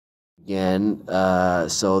again.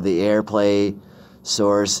 So the AirPlay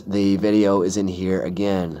source, the video is in here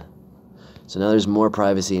again. So now there's more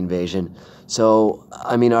privacy invasion. So,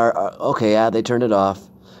 I mean, okay, yeah, they turned it off.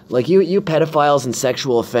 Like, you pedophiles and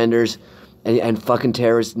sexual offenders and fucking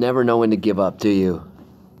terrorists never know when to give up, do you?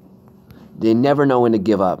 They never know when to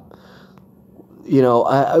give up. You know,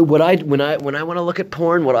 when I want to look at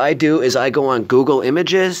porn, what I do is I go on Google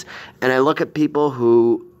Images and I look at people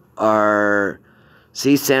who are,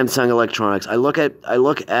 see, Samsung Electronics. I look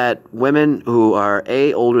at women who are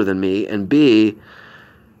A, older than me, and B,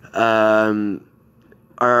 are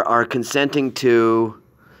consenting to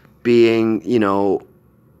being, you know,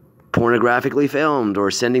 pornographically filmed or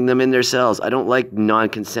sending them in their cells. I don't like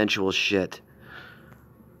non-consensual shit.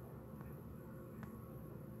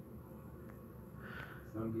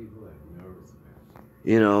 Some people have no respect.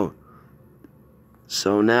 You know,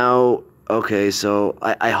 so now, okay, so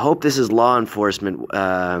I hope this is law enforcement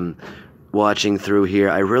watching through here.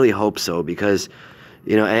 I really hope so, because,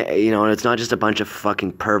 you know, and it's not just a bunch of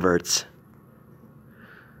fucking perverts.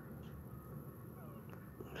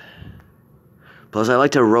 Plus, I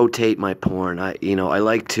like to rotate my porn. I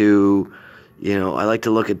like to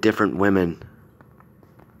look at different women.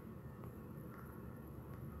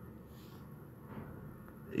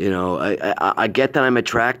 You know, I get that I'm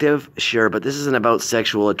attractive, sure, but this isn't about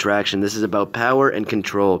sexual attraction. This is about power and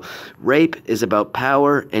control. Rape is about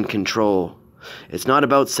power and control. It's not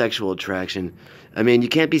about sexual attraction. I mean, you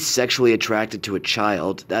can't be sexually attracted to a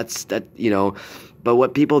child. You know, but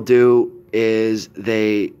what people do is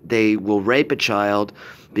they will rape a child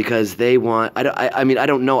because they want, I mean, I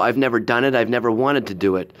don't know. I've never done it. I've never wanted to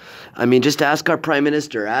do it. I mean, just ask our Prime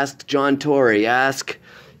Minister, ask John Tory, ask,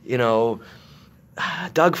 you know,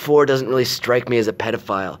 Doug Ford doesn't really strike me as a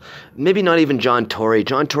pedophile. Maybe not even John Tory.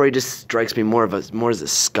 John Tory just strikes me more as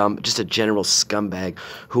a just a general scumbag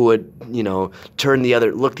who would, you know,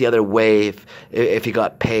 look the other way if he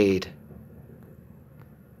got paid.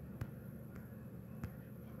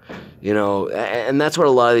 You know, and that's what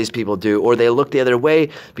a lot of these people do. Or they look the other way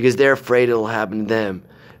because they're afraid it'll happen to them.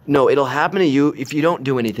 No, it'll happen to you if you don't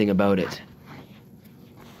do anything about it.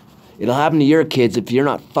 It'll happen to your kids if you're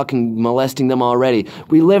not fucking molesting them already.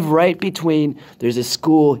 We live right between, there's a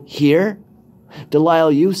school here,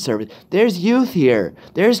 Delisle Youth Service. There's youth here.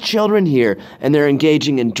 There's children here. And they're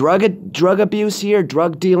engaging in drug abuse here,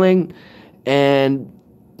 drug dealing, and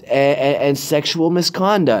sexual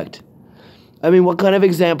misconduct. I mean, what kind of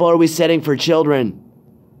example are we setting for children?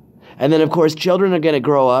 And then, of course, children are going to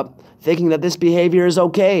grow up thinking that this behavior is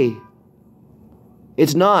okay.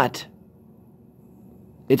 It's not.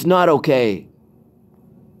 It's not okay.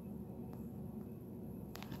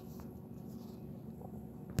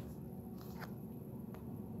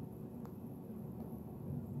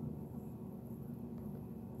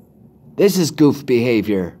 This is goof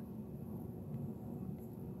behavior.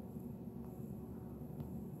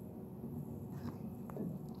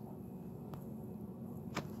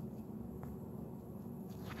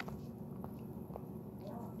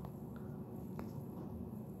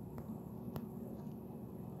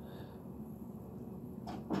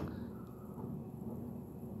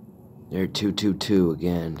 They're 222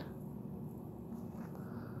 again.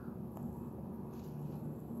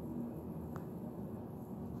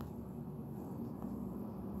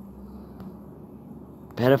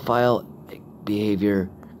 Pedophile behavior,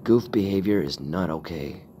 goof behavior is not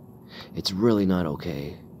okay. It's really not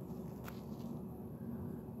okay.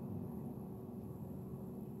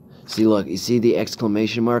 See, look, you see the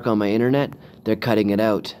exclamation mark on my internet? They're cutting it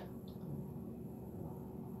out.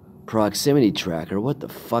 Proximity tracker, what the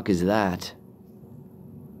fuck is that?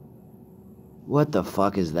 What the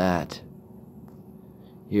fuck is that?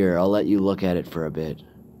 Here, I'll let you look at it for a bit.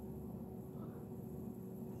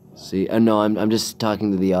 See, no, I'm just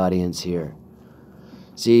talking to the audience here.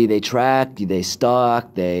 See, they track, they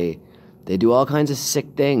stalk, they do all kinds of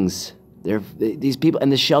sick things. These people,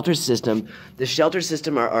 and the shelter system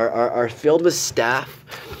are filled with staff.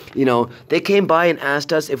 You know, they came by and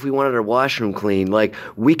asked us if we wanted our washroom clean. Like,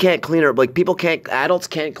 we can't clean our, like, adults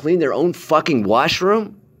can't clean their own fucking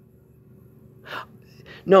washroom?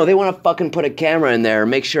 No, they want to fucking put a camera in there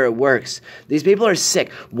and make sure it works. These people are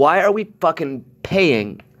sick. Why are we fucking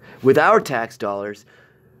paying with our tax dollars?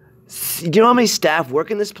 Do you know how many staff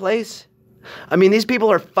work in this place? I mean, these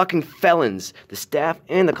people are fucking felons. The staff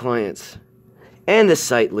and the clients. And the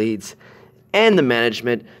site leads. And the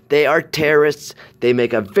management. They are terrorists. They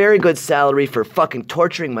make a very good salary for fucking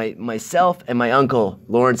torturing myself and my uncle,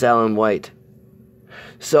 Lawrence Allen White.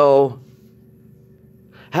 So,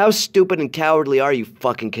 how stupid and cowardly are you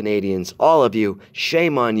fucking Canadians? All of you.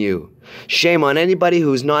 Shame on you. Shame on anybody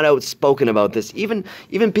who's not outspoken about this. Even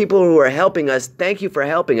people who are helping us, thank you for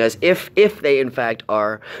helping us, if they in fact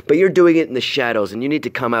are. But you're doing it in the shadows, and you need to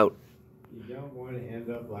come out. You don't want to end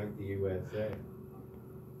up like the USA.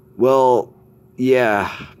 Well,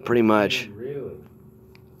 yeah, pretty much. Really?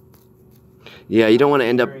 Yeah, you don't want to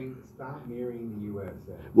end up... Stop mirroring the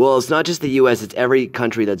USA. Well, it's not just the U.S., it's every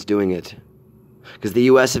country that's doing it. Because the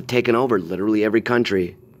U.S. have taken over literally every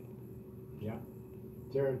country. Yeah.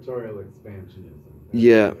 Territorial expansionism.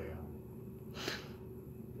 Yeah.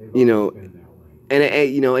 You know, been that way.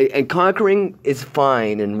 and you know, and conquering is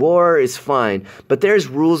fine, and war is fine, but there's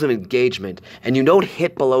rules of engagement, and you don't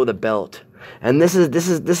hit below the belt. And this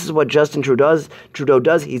is what Justin Trudeau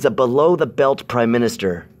does. He's a below the belt prime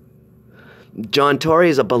minister. John Tory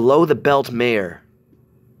is a below the belt mayor.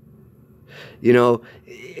 You know,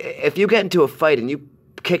 if you get into a fight and you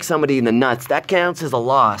kick somebody in the nuts, that counts as a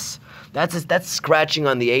loss. That's scratching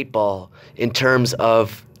on the 8 ball in terms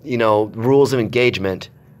of, you know, rules of engagement.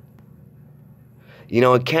 You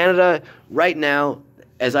know, Canada right now,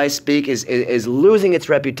 as I speak, is losing its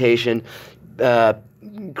reputation.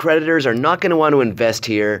 Creditors are not going to want to invest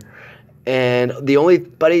here, and the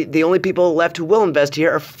only people left who will invest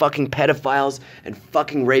here are fucking pedophiles and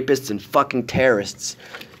fucking rapists and fucking terrorists.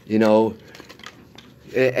 You know,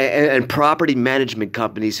 and property management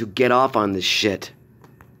companies who get off on this shit.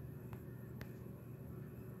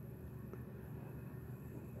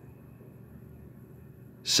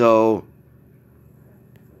 So,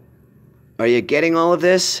 are you getting all of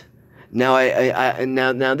this? Now,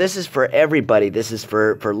 now this is for everybody. This is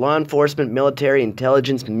for law enforcement, military,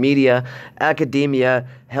 intelligence, media, academia,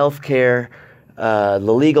 healthcare, the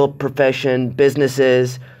legal profession,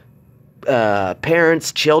 businesses,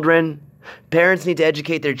 parents, children. Parents need to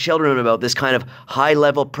educate their children about this kind of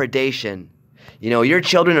high-level predation. You know, your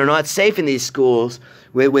children are not safe in these schools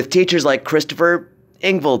with teachers like Christopher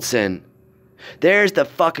Ingvoldson. There's the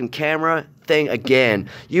fucking camera thing again.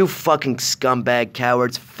 You fucking scumbag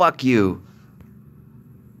cowards. Fuck you.